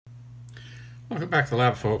Welcome back to the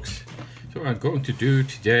lab, folks. So what I'm going to do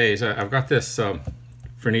today is I've got this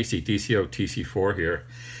FNIRSI DSO TC4 here,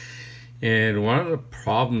 and one of the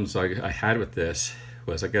problems I had with this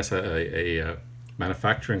was, I guess, a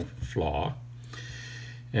manufacturing flaw.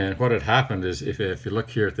 And what had happened is, if you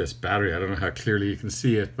look here at this battery, I don't know how clearly you can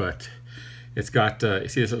see it, but it's got, you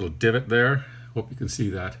see this little divot there? Hope you can see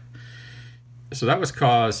that. So that was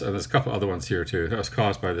caused, and there's a couple other ones here too, that was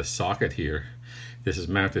caused by this socket here. This is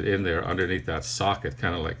mounted in there underneath that socket,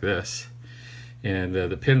 kind of like this. And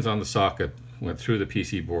the pins on the socket went through the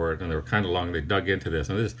PC board, and they were kind of long. They dug into this.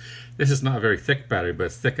 And this is not a very thick battery, but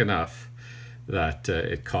it's thick enough that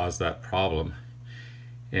it caused that problem.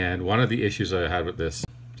 And one of the issues I had with this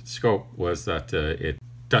scope was that it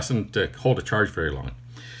doesn't hold a charge very long.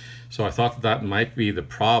 So I thought that might be the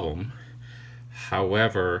problem.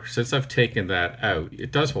 However, since I've taken that out,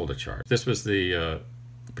 it does hold a charge. This was the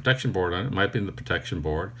protection board on it. It might be in the protection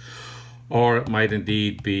board, or it might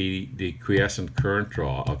indeed be the quiescent current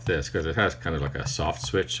draw of this, because it has kind of like a soft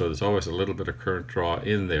switch, so there's always a little bit of current draw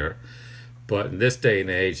in there. But in this day and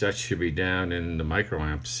age, that should be down in the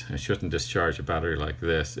microamps and shouldn't discharge a battery like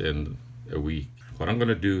this in a week. What I'm going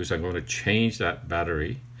to do is I'm going to change that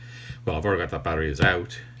battery. Well, I've already got that battery is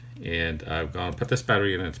out, and I'm going to put this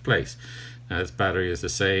battery in its place. Now, this battery is the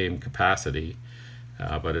same capacity,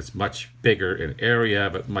 but it's much bigger in area,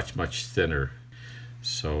 but much thinner.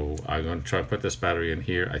 So I'm going to try and put this battery in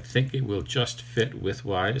here. I think it will just fit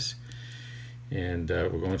widthwise, and we're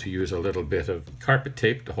going to use a little bit of carpet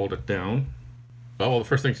tape to hold it down. Well, the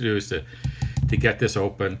first thing to do is to get this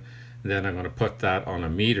open. Then I'm going to put that on a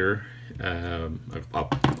meter. I'll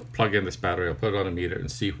plug in this battery, I'll put it on a meter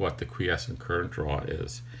and see what the quiescent current draw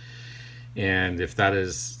is. And if that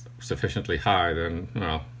is sufficiently high, then,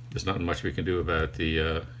 well, there's not much we can do about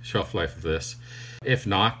the shelf life of this. If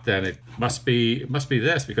not, then it must be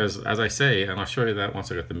this, because, as I say, and I'll show you that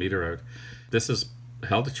once I get the meter out, this has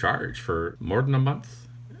held a charge for more than a month,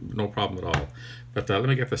 no problem at all. But let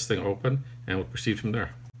me get this thing open and we'll proceed from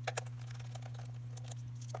there.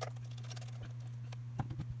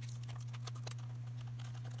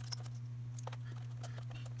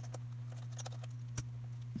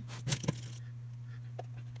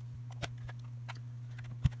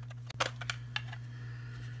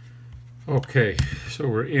 Okay, so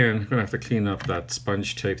we're in. I'm gonna have to clean up that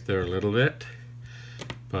sponge tape there a little bit,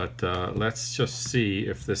 but let's just see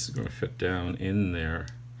if this is going to fit down in there.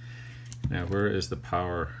 Now, where is the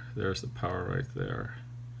power? There's the power right there.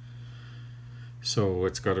 So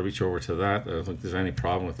it's got to reach over to that. I don't think there's any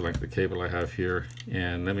problem with the length of the cable I have here.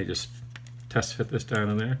 And let me just test fit this down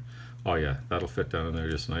in there. Oh yeah, that'll fit down in there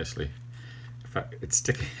just nicely. In fact,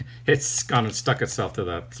 it's gone and stuck itself to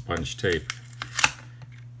that sponge tape.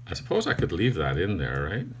 I suppose I could leave that in there,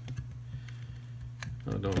 right?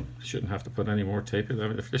 I shouldn't have to put any more tape in. I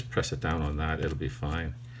mean, if I just press it down on that, it'll be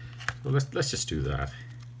fine. So let's just do that.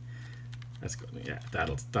 That's good. Yeah,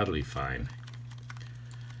 that'll be fine.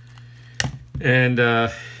 And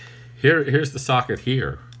here's the socket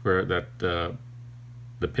here, where the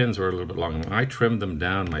pins were a little bit long. I trimmed them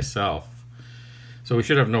down myself, so we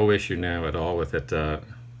should have no issue now at all with it,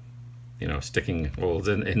 you know, sticking holes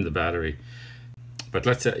in the battery. But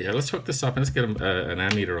let's hook this up and let's get an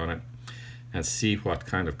ammeter on it and see what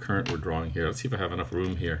kind of current we're drawing here. Let's see if I have enough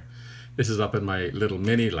room here. This is up in my little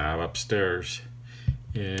mini lab upstairs,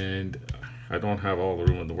 and I don't have all the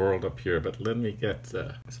room in the world up here, but let me get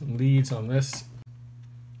some leads on this.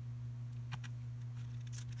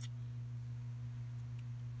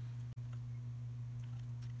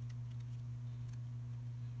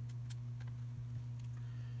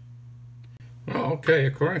 Well, okay,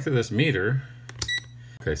 according to this meter,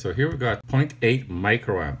 okay, so here we've got 0.8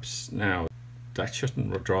 microamps. Now, that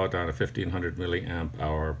shouldn't draw down a 1500 milliamp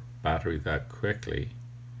hour battery that quickly.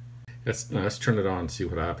 Let's turn it on and see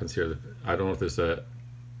what happens here. I don't know if there's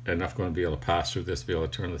enough going to be able to pass through this to be able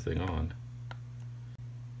to turn the thing on.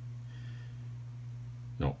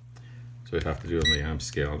 No. So we'd have to do it on the amp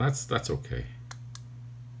scale. That's okay.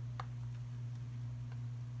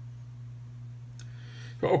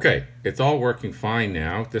 Okay, it's all working fine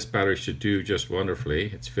now. This battery should do just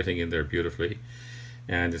wonderfully. It's fitting in there beautifully,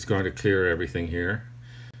 and it's going to clear everything here.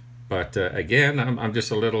 But again, I'm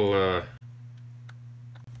just a little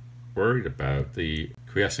worried about the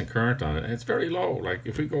quiescent current on it. And it's very low. Like,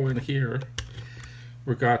 if we go in here,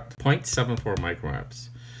 we've got 0.74 microamps.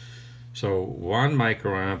 So 1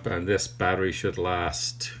 microamp, and this battery should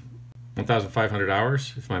last 1,500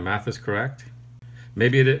 hours, if my math is correct.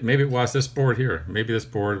 Maybe it was this board here. Maybe this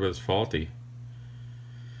board was faulty.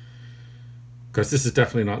 because this is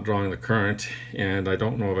definitely not drawing the current, and I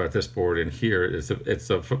don't know about this board in here. It's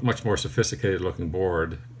a much more sophisticated looking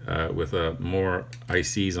board with more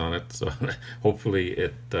ICs on it, so hopefully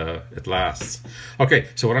it lasts. Okay,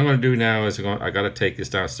 so what I'm going to do now is I got to take this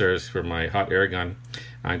downstairs for my hot air gun.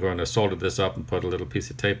 I'm going to solder this up and put a little piece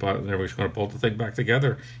of tape on it, and then we're just going to bolt the thing back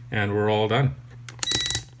together, and we're all done.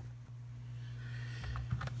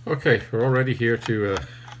 Okay, we're all ready here to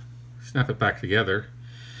snap it back together.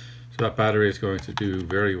 So that battery is going to do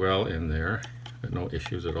very well in there. Got no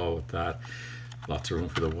issues at all with that. Lots of room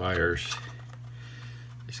for the wires.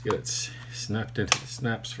 Just get it snapped into the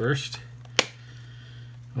snaps first.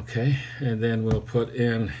 Okay, and then we'll put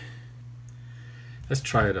in, let's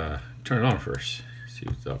try it, turn it on first. See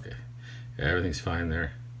what's okay. Yeah, everything's fine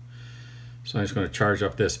there. So I'm just going to charge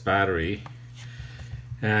up this battery.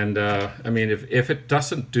 And I mean, if it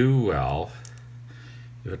doesn't do well,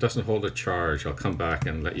 if it doesn't hold a charge, I'll come back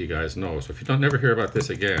and let you guys know. So if you don't never hear about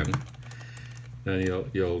this again, then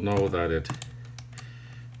you'll know that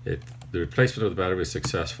the replacement of the battery was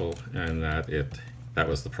successful, and that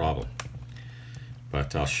was the problem.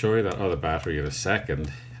 But I'll show you that other battery in a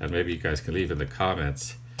second, and maybe you guys can leave in the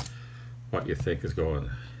comments what you think is going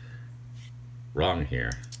wrong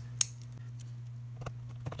here.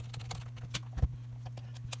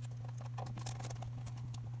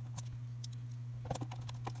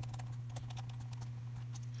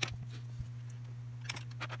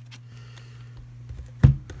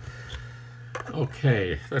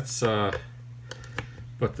 Okay, let's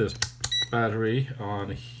put this battery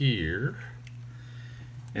on here.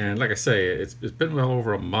 And like I say, it's been well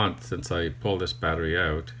over a month since I pulled this battery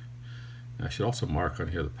out. I should also mark on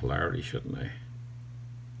here the polarity, shouldn't I?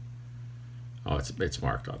 Oh, it's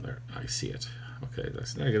marked on there. I see it. Okay,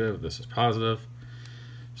 that's negative, this is positive.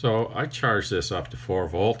 So I charged this up to 4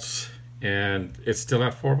 volts, and it's still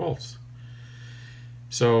at 4 volts.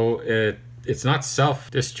 So it's not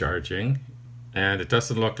self-discharging, and it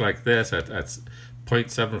doesn't look like this at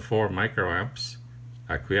 0.74 microamps.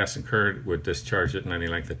 A quiescent current would discharge it in any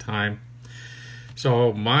length of time.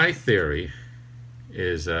 So my theory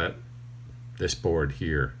is that this board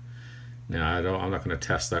here, now I'm not going to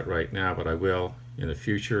test that right now, but I will in the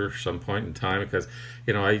future some point in time, because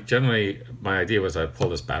you know, my idea was I'd pull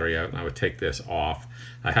this battery out and I would take this off.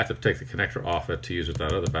 I had to take the connector off it to use with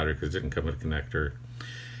that other battery because it didn't come with a connector.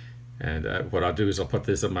 And what I'll do is I'll put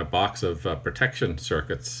this in my box of protection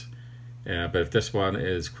circuits. But if this one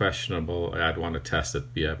is questionable, I'd want to test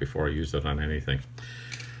it before I use it on anything.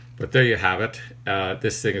 But there you have it.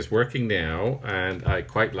 This thing is working now, and I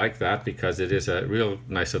quite like that because it is a real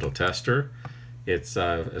nice little tester. It's,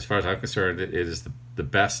 as far as I'm concerned, it is the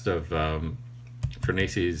best of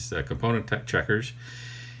FNIRSI's component checkers.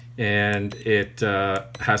 And it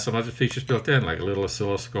has some other features built in, like a little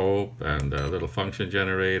oscilloscope and a little function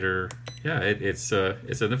generator. Yeah, it's a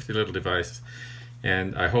nifty little device,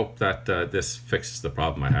 and I hope that this fixes the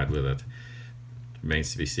problem I had with it.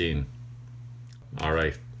 Remains to be seen. All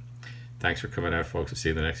right, thanks for coming out, folks. We'll see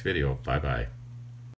you in the next video. Bye bye.